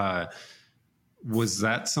you? Was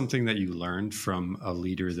that something that you learned from a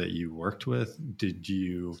leader that you worked with? Did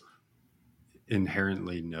you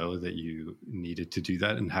inherently know that you needed to do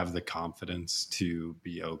that and have the confidence to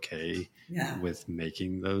be okay with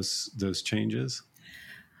making those changes?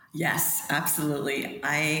 Yes, absolutely.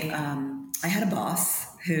 I had a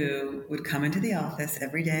boss who would come into the office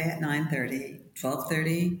every day at 9:30,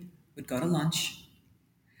 12:30, would go to lunch,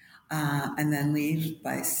 and then leave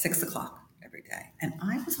by 6 o'clock every day. And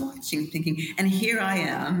I was watching thinking, and here I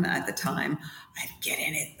am at the time, I'd get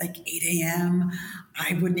in at like 8 a.m.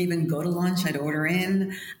 I wouldn't even go to lunch. I'd order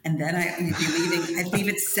in, and then I'd leave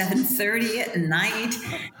at 7:30 at night.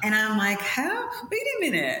 And I'm like, wait a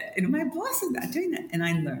minute. And my boss is not doing that. And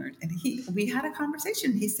I learned, and we had a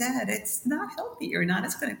conversation. He said, it's not healthy. You're not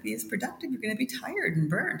going to be as productive. You're going to be tired and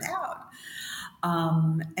burned out.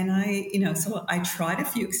 So I tried a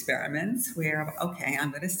few experiments where, okay, I'm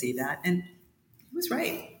going to see that. And he was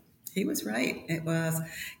right. It was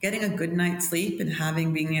getting a good night's sleep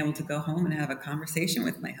and being able to go home and have a conversation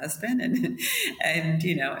with my husband and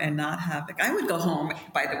not have, like, I would go home,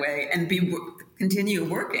 by the way, and continue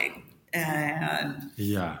working. And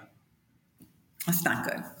that's not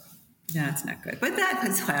good. No, it's not good. But that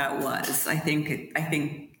was how it was. I think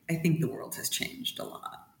the world has changed a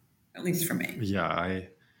lot, at least for me. Yeah,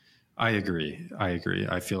 I agree.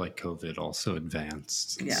 I feel like COVID also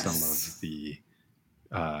advanced some of the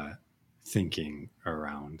thinking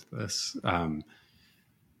around this.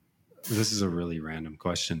 This is a really random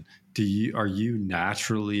question. Are you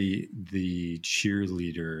naturally the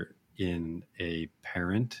cheerleader in a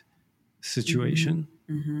parent situation?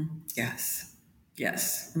 Mm-hmm. Yes.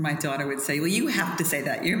 My daughter would say, well, you have to say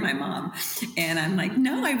that. You're my mom. And I'm like,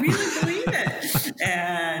 no, I really believe it.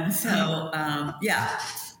 And so,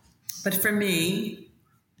 But for me,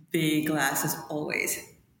 the glass is always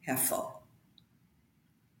half full.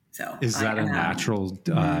 So is that a natural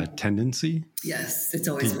tendency? Yes, it's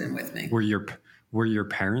always been with me. Were your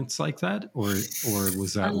parents like that, or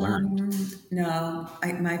was that learned? No,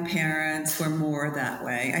 my parents were more that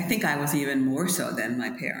way. I think I was even more so than my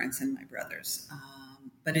parents and my brothers.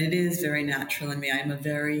 But it is very natural in me. I'm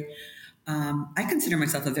I consider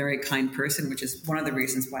myself a very kind person, which is one of the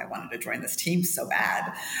reasons why I wanted to join this team so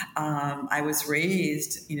bad. I was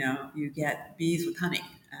raised, you get bees with honey.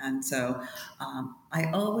 And so I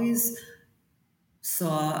always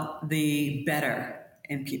saw the better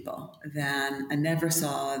in people I never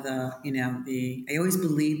saw I always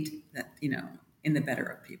believed that, in the better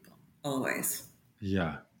of people, always.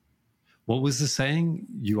 Yeah. What was the saying?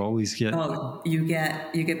 You always get... Oh, you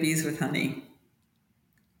get bees with honey.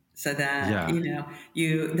 So that,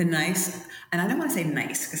 the nice, and I don't want to say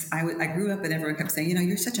nice because I grew up and everyone kept saying,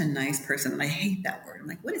 you're such a nice person. And I hate that word. I'm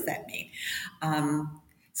like, what does that mean?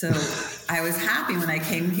 So I was happy when I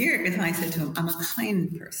came here because I said to him, I'm a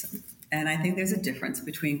kind person. And I think there's a difference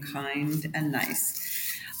between kind and nice.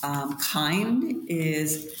 Kind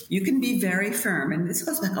is, you can be very firm. And this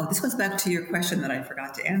goes back to your question that I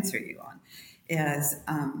forgot to answer you on, is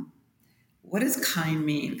what does kind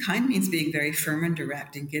mean? Kind means being very firm and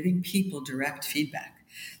direct and giving people direct feedback.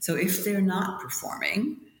 So if they're not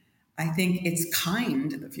performing, I think it's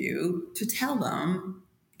kind of you to tell them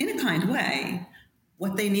in a kind way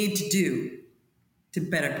what they need to do to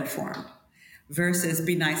better perform, versus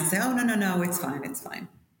be nice and say, oh, no, it's fine.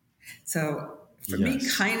 So for me,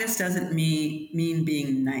 kindness doesn't mean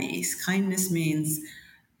being nice. Kindness means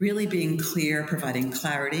really being clear, providing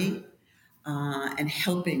clarity, and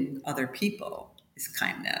helping other people is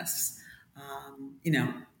kindness,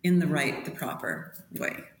 in the proper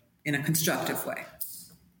way, in a constructive way.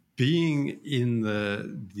 Being in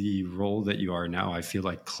the role that you are now, I feel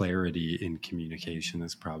like clarity in communication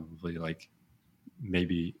is probably like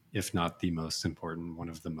maybe, if not the most important, one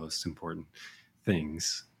of the most important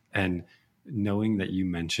things. And knowing that you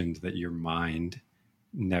mentioned that your mind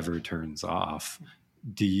never turns off,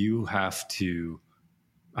 do you have to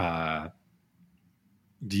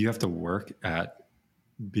work at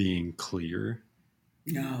being clear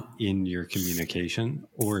No. in your communication?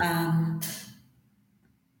 Or I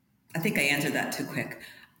think I answered that too quick.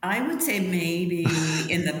 I would say maybe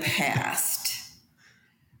in the past,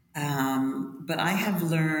 but I have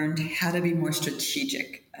learned how to be more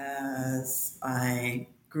strategic as I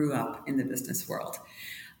grew up in the business world.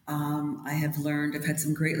 I have learned, I've had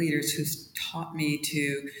some great leaders who's taught me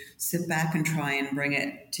to sit back and try and bring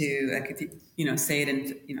it to, like, if you say it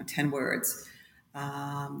in 10 words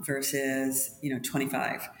versus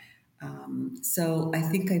 25. So I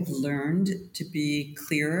think I've learned to be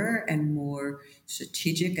clearer and more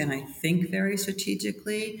strategic, and I think very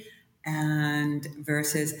strategically. And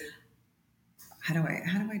versus, how do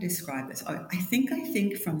I describe this? I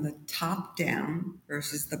think from the top down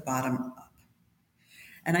versus the bottom up.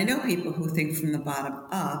 And I know people who think from the bottom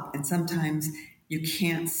up, and sometimes you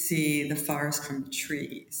can't see the forest from the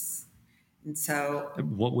trees. And so,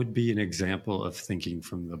 what would be an example of thinking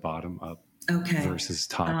from the bottom up versus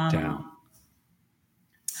top down?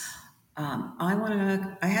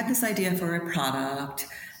 I had this idea for a product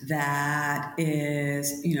that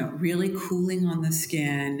is, really cooling on the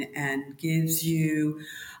skin and gives you,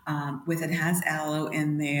 it has aloe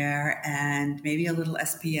in there and maybe a little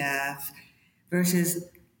SPF, versus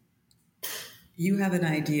you have an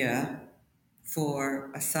idea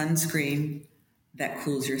for a sunscreen that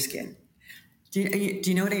cools your skin. Do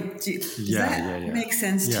you know what does that make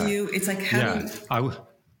sense to you? It's like, how do you...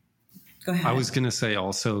 Go ahead. I was going to say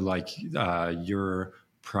also, like, your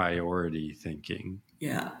priority thinking.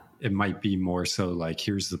 Yeah. It might be more so like,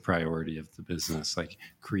 here's the priority of the business, like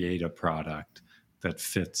create a product that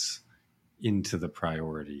fits into the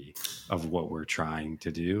priority of what we're trying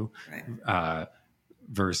to do. Right.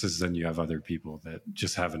 Versus then you have other people that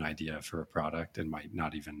just have an idea for a product and might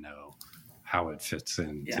not even know how it fits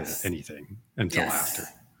into anything until after.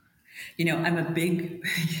 I'm a big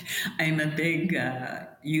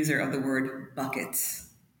user of the word buckets.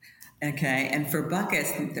 Okay. And for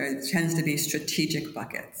buckets, there tends to be strategic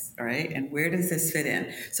buckets. All right. And where does this fit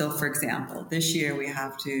in? So for example, this year we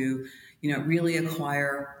have to, really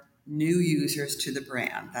acquire new users to the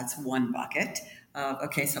brand. That's one bucket.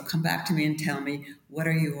 Okay. So come back to me and tell me, what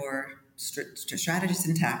are your strategies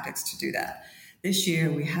and tactics to do that? This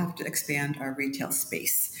year, we have to expand our retail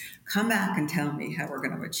space. Come back and tell me how we're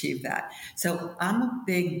going to achieve that. So I'm a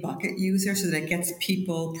big bucket user, so that it gets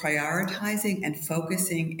people prioritizing and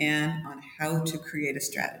focusing in on how to create a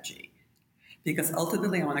strategy. Because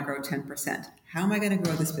ultimately, I want to grow 10%. How am I going to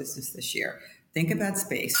grow this business this year? Think about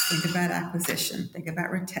space. Think about acquisition. Think about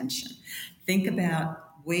retention. Think about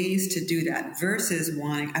ways to do that versus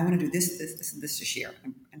I want to do this year.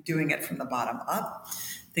 I'm doing it from the bottom up.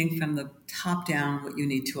 Think from the top down what you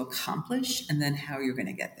need to accomplish and then how you're going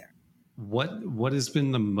to get there. What has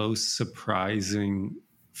been the most surprising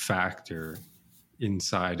factor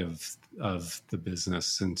inside of the business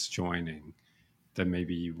since joining that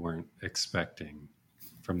maybe you weren't expecting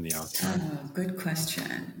from the outside? Oh, good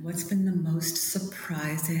question. What's been the most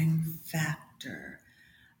surprising factor?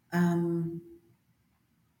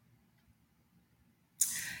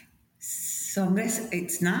 So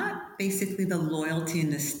it's not basically the loyalty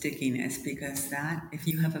and the stickiness, because that, if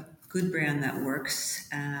you have a good brand that works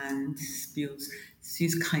and spews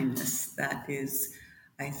kindness, that is,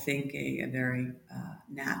 I think, a very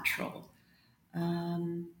natural.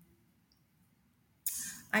 I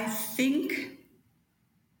think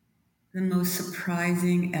the most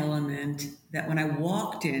surprising element that when I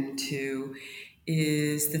walked into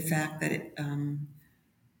is the fact that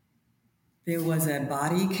There was a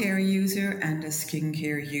body care user and a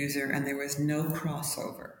skincare user, and there was no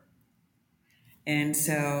crossover. And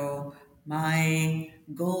so my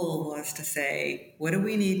goal was to say, what do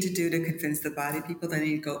we need to do to convince the body people that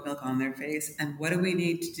need goat milk on their face? And what do we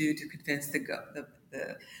need to do to convince the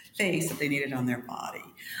face that they need it on their body?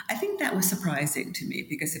 I think that was surprising to me,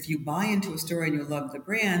 because if you buy into a story and you love the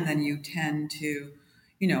brand, then you tend to,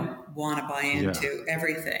 want to buy into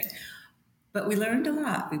everything. But we learned a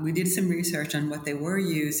lot. We did some research on what they were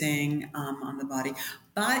using on the body.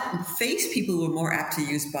 But face people were more apt to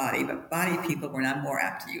use body, but body people were not more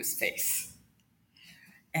apt to use face.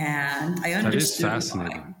 And I understood that is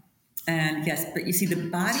fascinating. why. And yes, but you see, the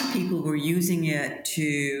body people were using it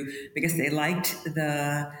because they liked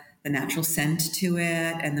the natural scent to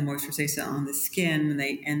it and the moisturization on the skin,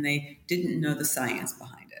 and they didn't know the science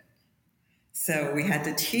behind it. So we had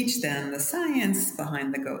to teach them the science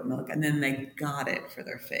behind the goat milk, and then they got it for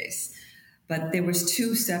their face. But there was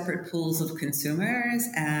two separate pools of consumers,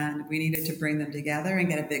 and we needed to bring them together and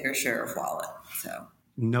get a bigger share of wallet. So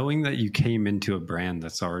knowing that you came into a brand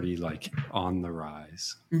that's already like on the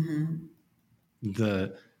rise,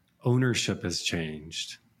 the ownership has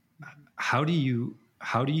changed. How do you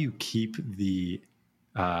keep the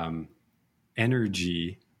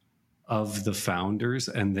energy of the founders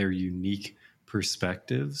and their unique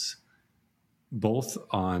perspectives, both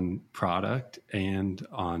on product and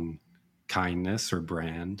on kindness or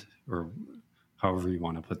brand, or however you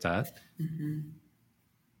want to put that,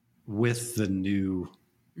 with the new,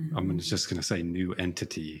 I'm just going to say new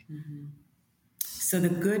entity? So the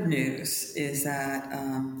good news is that,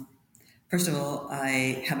 first of all,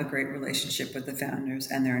 I have a great relationship with the founders,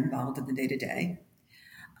 and they're involved in the day-to-day.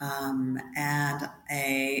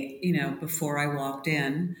 Before I walked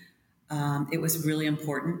in, it was really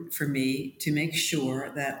important for me to make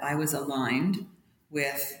sure that I was aligned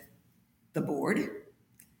with the board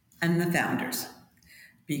and the founders.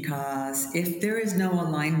 Because if there is no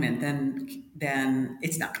alignment, then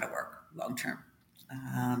it's not going to work long term.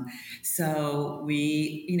 So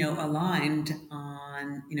we, aligned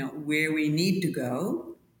on, where we need to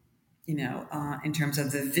go, in terms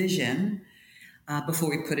of the vision, before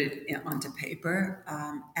we put it onto paper.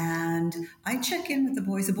 And I check in with the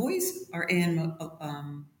boys. The boys are in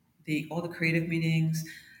all the creative meetings,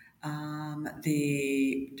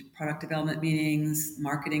 the product development meetings,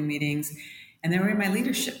 marketing meetings, and they were in my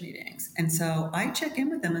leadership meetings. And so I check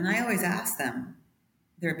in with them, and I always ask them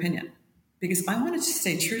their opinion, because I wanted to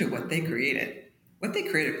stay true to what they created. What they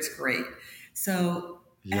created was great. So,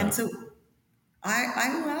 and so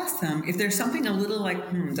I will ask them if there's something a little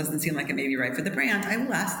like, doesn't seem like it may be right for the brand. I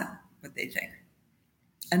will ask them what they think.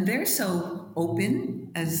 And they're so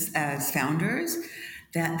open as founders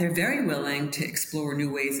that they're very willing to explore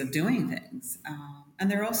new ways of doing things.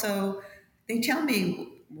 And they tell me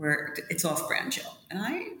where it's off brand, Jill. And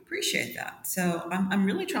I appreciate that. So I'm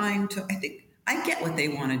really trying to, I think I get what they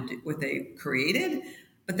want to do, what they created,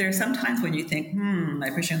 but there are some times when you think, am I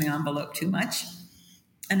pushing the envelope too much?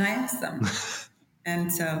 And I ask them.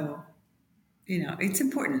 And so, it's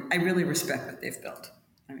important. I really respect what they've built.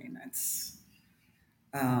 I mean, that's,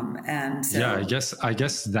 and so. Yeah, I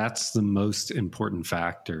guess that's the most important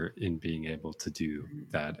factor in being able to do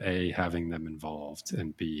that. A, having them involved,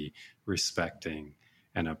 and B, respecting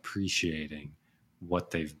and appreciating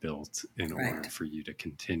what they've built in order for you to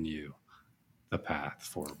continue the path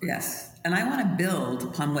forward. Yes. And I want to build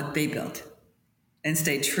upon what they built and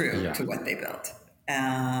stay true to what they built.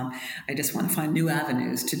 I just want to find new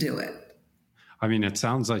avenues to do it. I mean, it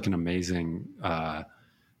sounds like an amazing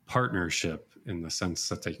partnership, in the sense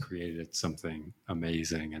that they created something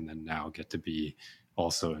amazing and then now get to be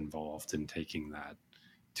also involved in taking that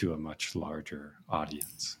to a much larger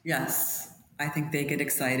audience. Yes, I think they get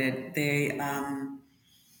excited. They, I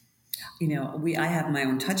have my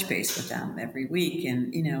own touch base with them every week.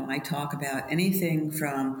 And, I talk about anything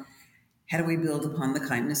from how do we build upon the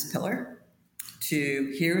kindness pillar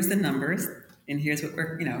to here's the numbers, and here's what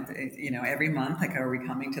we're, every month, like, are we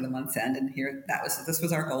coming to the month's end? And this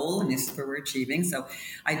was our goal, and this is what we're achieving. So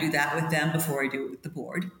I do that with them before I do it with the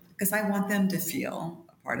board, because I want them to feel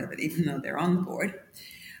a part of it, even though they're on the board.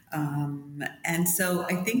 And so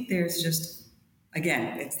I think there's just,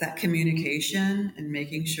 again, it's that communication and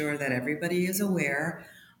making sure that everybody is aware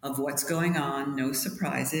of what's going on, no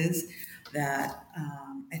surprises, that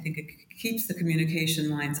I think it keeps the communication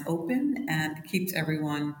lines open and keeps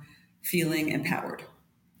everyone feeling empowered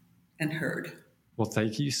and heard. Well,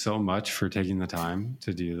 thank you so much for taking the time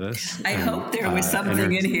to do this. I hope there was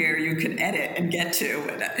something in here you could edit and get to.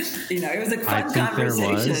 It was a fun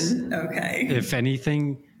conversation. Okay. If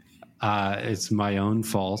anything, It's my own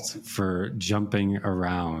fault for jumping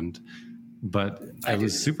around, but it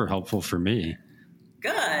was super helpful for me.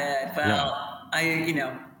 Good. Well,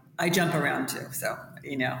 I jump around too. So,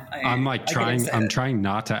 I'm trying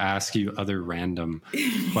not to ask you other random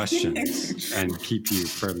questions and keep you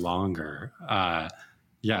for longer.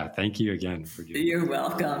 Thank you again for doing You're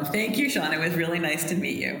welcome. Thank you, Sean. It was really nice to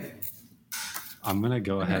meet you. I'm going to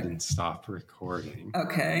go ahead and stop recording.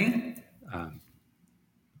 Okay.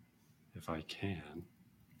 If I can.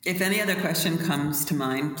 If any other question comes to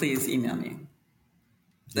mind, please email me.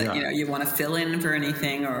 You want to fill in for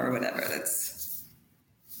anything or whatever. This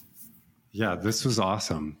was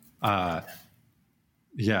awesome. Hopefully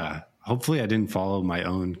I didn't follow my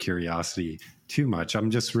own curiosity too much.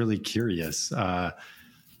 I'm just really curious. I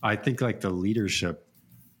think like the leadership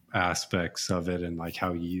aspects of it and like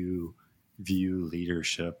how you view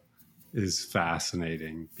leadership is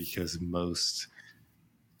fascinating because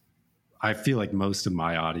I feel like most of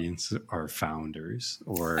my audience are founders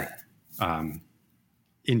or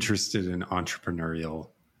interested in entrepreneurial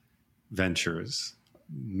ventures.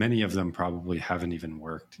 Many of them probably haven't even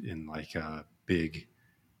worked in like a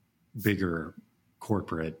bigger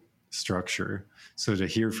corporate structure. So to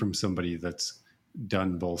hear from somebody that's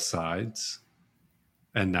done both sides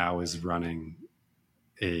and now is running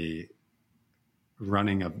a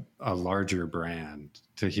larger brand,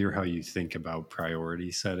 to hear how you think about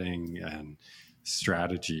priority setting and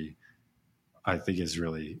strategy, I think is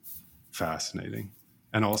really fascinating.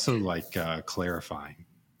 And also like clarifying.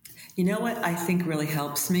 You know what I think really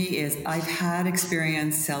helps me is I've had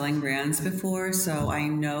experience selling brands before, so I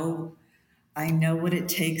know what it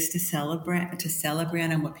takes to sell a brand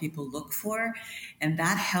and what people look for, and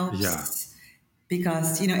that helps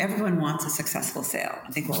because everyone wants a successful sale.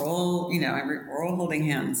 I think we're all holding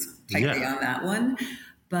hands tightly on that one.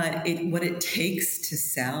 But what it takes to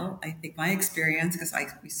sell, I think my experience, because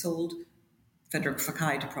we sold Frederick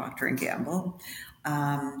Fekkai to Procter and Gamble.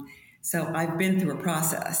 So I've been through a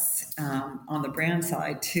process on the brand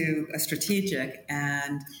side to a strategic,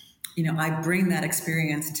 and I bring that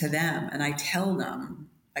experience to them and I tell them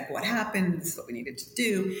like what happened, this is what we needed to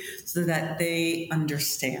do, so that they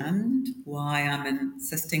understand why I'm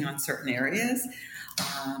insisting on certain areas,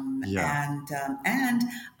 and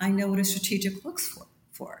I know what a strategic looks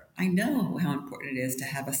for. I know how important it is to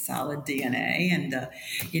have a solid DNA and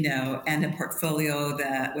and a portfolio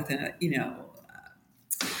that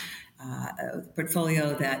a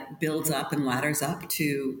portfolio that builds up and ladders up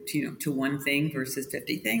to one thing versus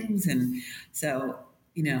 50 things. And so,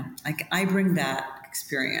 I bring that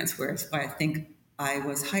experience, whereas I think I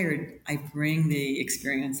was hired, I bring the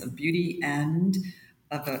experience of beauty and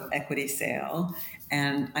of an equity sale,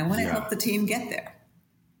 and I want to help the team get there.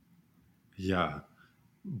 Yeah.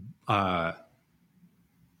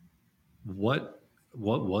 What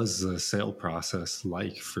was the sale process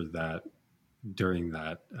like for that during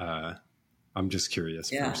that? I'm just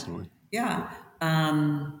curious personally. Yeah.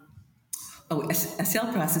 A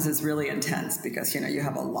sale process is really intense because, you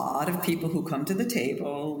have a lot of people who come to the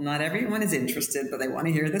table. Not everyone is interested, but they want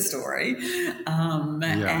to hear the story. And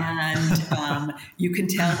you can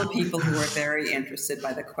tell the people who are very interested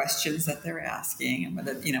by the questions that they're asking and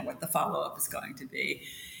whether, what the follow-up is going to be.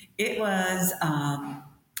 It was,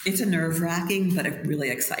 it's a nerve-wracking, but a really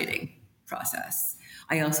exciting process.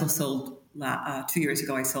 I also sold 2 years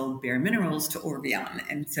ago, I sold Bare Minerals to Orveon.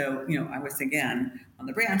 And so, I was again on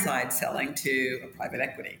the brand side selling to a private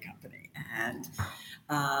equity company. And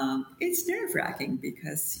it's nerve-wracking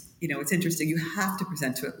because, it's interesting. You have to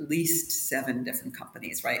present to at least 7 different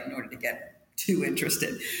companies, right, in order to get 2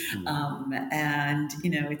 interested. And,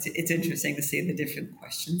 it's interesting to see the different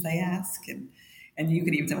questions they ask. And you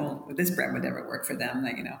could even say, well, this brand would never work for them.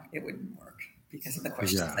 Like, it wouldn't work because of the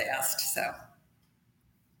questions they asked. So.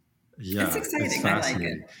 Yeah, it's exciting. It's fascinating. I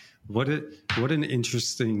like it. What an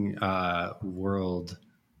interesting world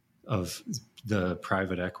of the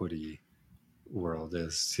private equity world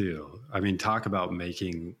is too. I mean, talk about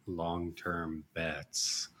making long-term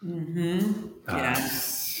bets. Mm-hmm.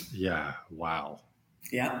 Yes. Wow.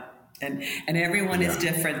 Yeah. And everyone is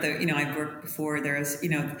different. I've worked before. There's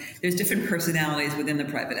different personalities within the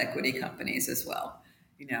private equity companies as well.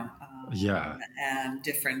 And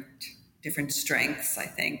different strengths, I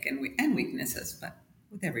think, and weaknesses, but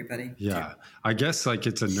with everybody. Yeah. I guess like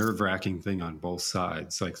it's a nerve-wracking thing on both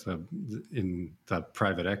sides. Like in the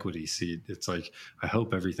private equity seat, it's like, I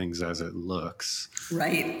hope everything's as it looks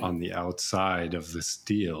on the outside of this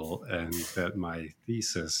deal, and that my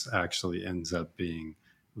thesis actually ends up being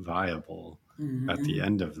viable at the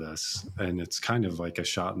end of this. And it's kind of like a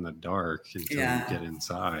shot in the dark until you get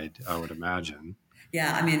inside, I would imagine.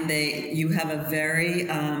 Yeah, I mean, you have a very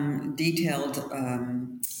detailed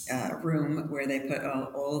room where they put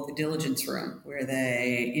all the diligence room, where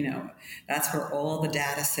they, that's where all the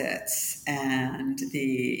data sits, and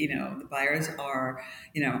the buyers are,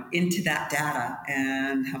 into that data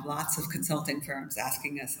and have lots of consulting firms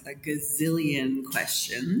asking us a gazillion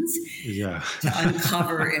questions Yeah. to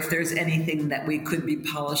uncover if there's anything that we could be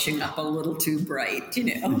polishing up a little too bright.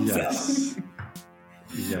 Yes. So.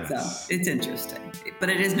 So Yes. it's interesting, but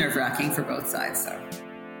it is nerve-wracking for both sides. So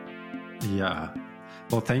Yeah.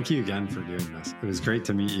 Well, thank you again for doing this. It was great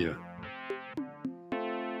to meet you.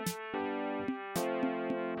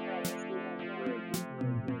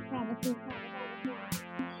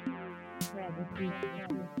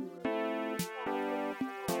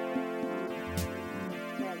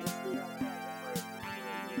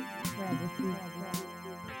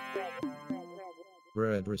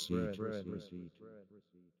 Bread receipt.